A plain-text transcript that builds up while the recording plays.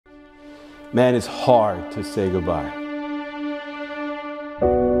man, it's hard to say goodbye.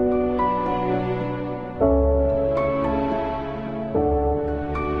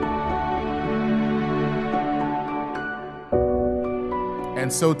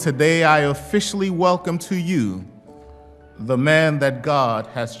 And so today I officially welcome to you the man that God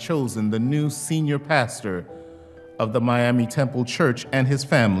has chosen, the new senior pastor of the Miami Temple Church and his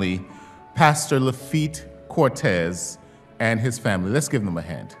family, Pastor Laffit Cortés and his family. Let's give them a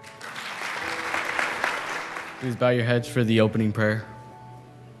hand. Please bow your heads for the opening prayer.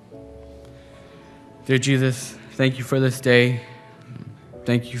 Dear Jesus, thank you for this day.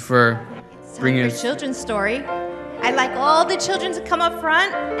 Thank you for bringing us... children's story. I'd like all the children to come up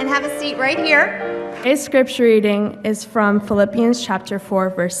front and have a seat right here. Today's scripture reading is from Philippians chapter 4,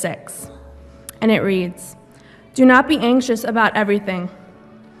 verse 6. And it reads, "Do not be anxious about everything,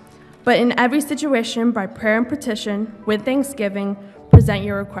 but in every situation, by prayer and petition, with thanksgiving, present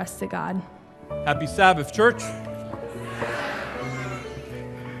your requests to God." Happy Sabbath, church.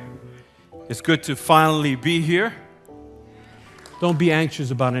 It's good to finally be here. Don't be anxious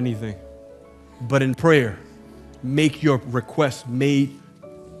about anything, but in prayer, make your request made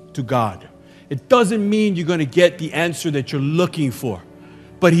to God. It doesn't mean you're going to get the answer that you're looking for,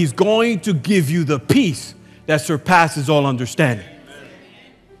 but He's going to give you the peace that surpasses all understanding.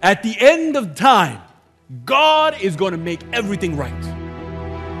 At the end of time, God is going to make everything right.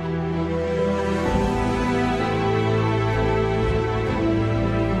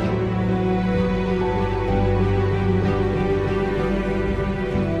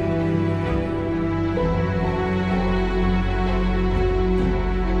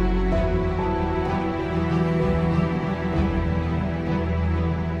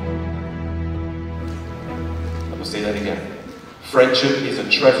 Say that again. Friendship is a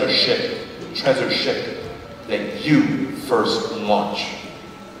treasure ship that you first launch.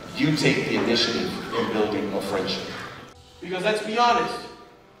 You take the initiative in building a friendship. Because let's be honest,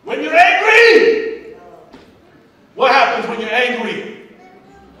 when you're angry, what happens when you're angry?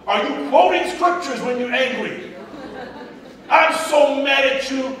 Are you quoting scriptures when you're angry? I'm so mad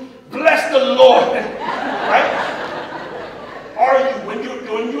at you, bless the Lord, right? Are you, when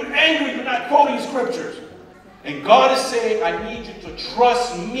you're angry, you're not quoting scriptures. And God is saying, I need you to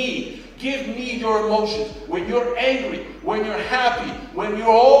trust me. Give me your emotions. When you're angry, when you're happy, when you're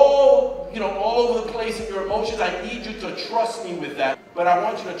all over the place in your emotions, I need you to trust me with that. But I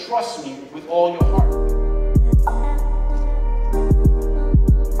want you to trust me with all your heart.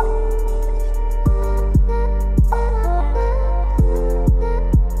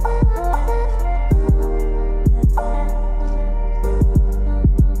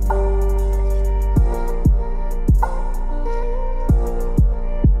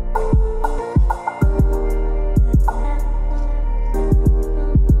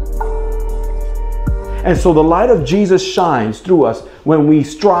 And so the light of Jesus shines through us when we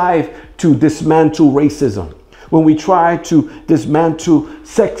strive to dismantle racism, when we try to dismantle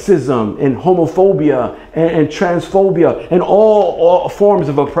sexism and homophobia and transphobia and all forms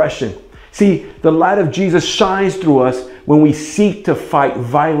of oppression. See, the light of Jesus shines through us when we seek to fight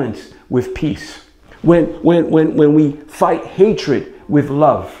violence with peace, when we fight hatred with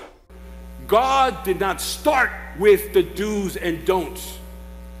love. God did not start with the do's and don'ts.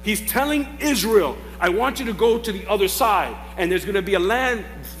 He's telling Israel, I want you to go to the other side, and there's going to be a land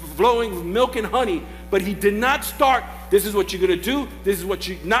flowing with milk and honey. But He did not start, this is what you're going to do, this is what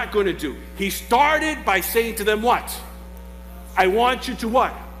you're not going to do. He started by saying to them what? I want you to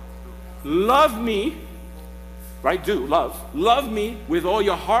what? Love me, right? Love me with all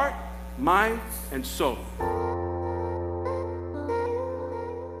your heart, mind, and soul.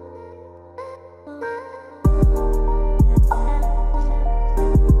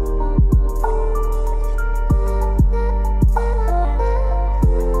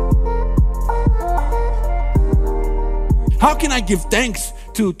 How can I give thanks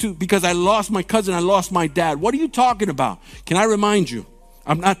because I lost my cousin, I lost my dad? What are you talking about? Can I remind you?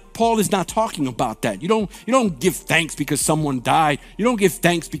 Paul is not talking about that. You don't give thanks because someone died. You don't give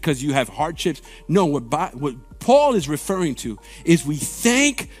thanks because you have hardships. No, what Paul is referring to is we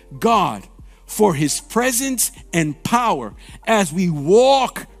thank God for His presence and power as we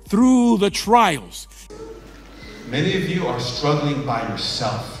walk through the trials. Many of you are struggling by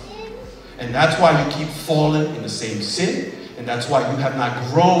yourself. And that's why you keep falling in the same sin. And that's why you have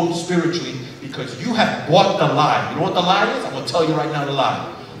not grown spiritually, because you have bought the lie. You know what the lie is? I'm going to tell you right now the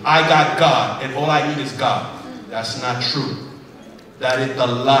lie. I got God and all I need is God. That's not true. That is the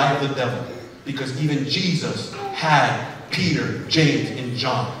lie of the devil. Because even Jesus had Peter, James, and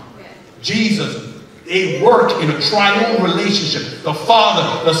John. Jesus They work in a triune relationship. The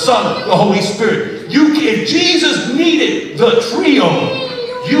Father, the Son, the Holy Spirit. If Jesus needed the trio,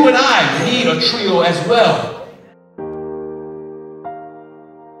 you and I need a trio as well.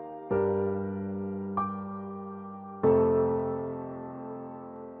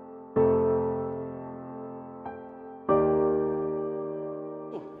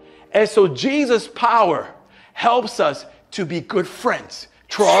 And so Jesus' power helps us to be good friends.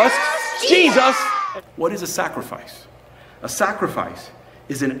 Trust Jesus. What is a sacrifice? A sacrifice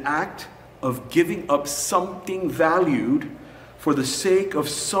is an act of giving up something valued for the sake of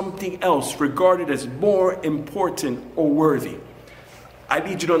something else regarded as more important or worthy. I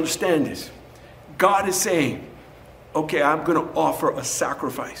need you to understand this. God is saying, okay, I'm going to offer a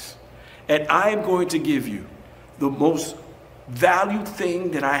sacrifice, and I am going to give you the most valued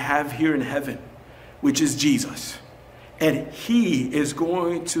thing that I have here in heaven, which is Jesus. And he is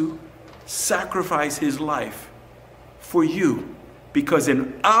going to sacrifice his life for you, because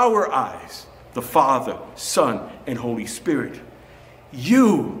in our eyes, the Father, Son, and Holy Spirit,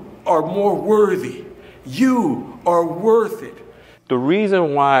 you are more worthy. You are worth it. The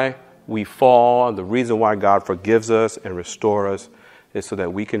reason why we fall, the reason why God forgives us and restores us, is so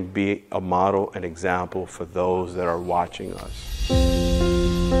that we can be a model and example for those that are watching us.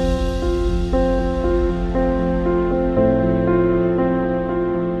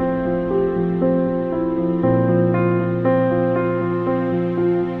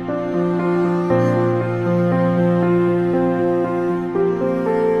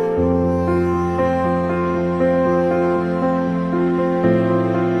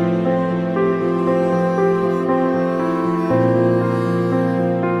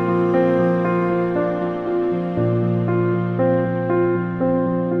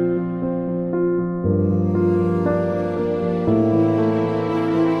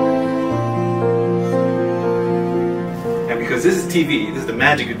 Because this is TV, this is the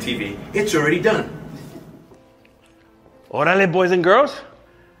magic of TV, it's already done. Orale, boys and girls,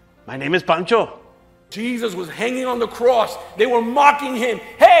 my name is Pancho. Jesus was hanging on the cross. They were mocking him.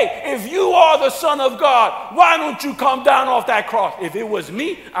 Hey, if you are the Son of God, why don't you come down off that cross? If it was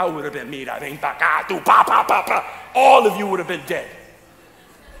me, I would have been mira, ven pa acá, tu pa pa pa pa. All of you would have been dead.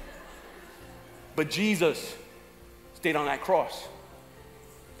 But Jesus stayed on that cross.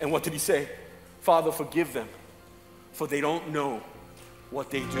 And what did he say? Father, forgive them, for they don't know what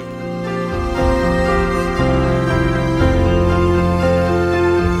they do.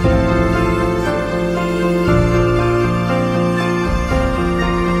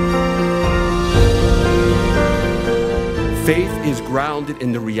 Faith is grounded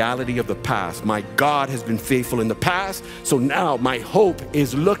in the reality of the past. My God has been faithful in the past, so now my hope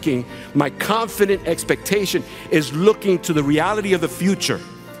is looking, my confident expectation is looking to the reality of the future.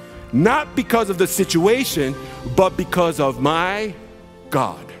 Not because of the situation, but because of my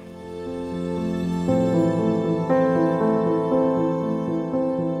God.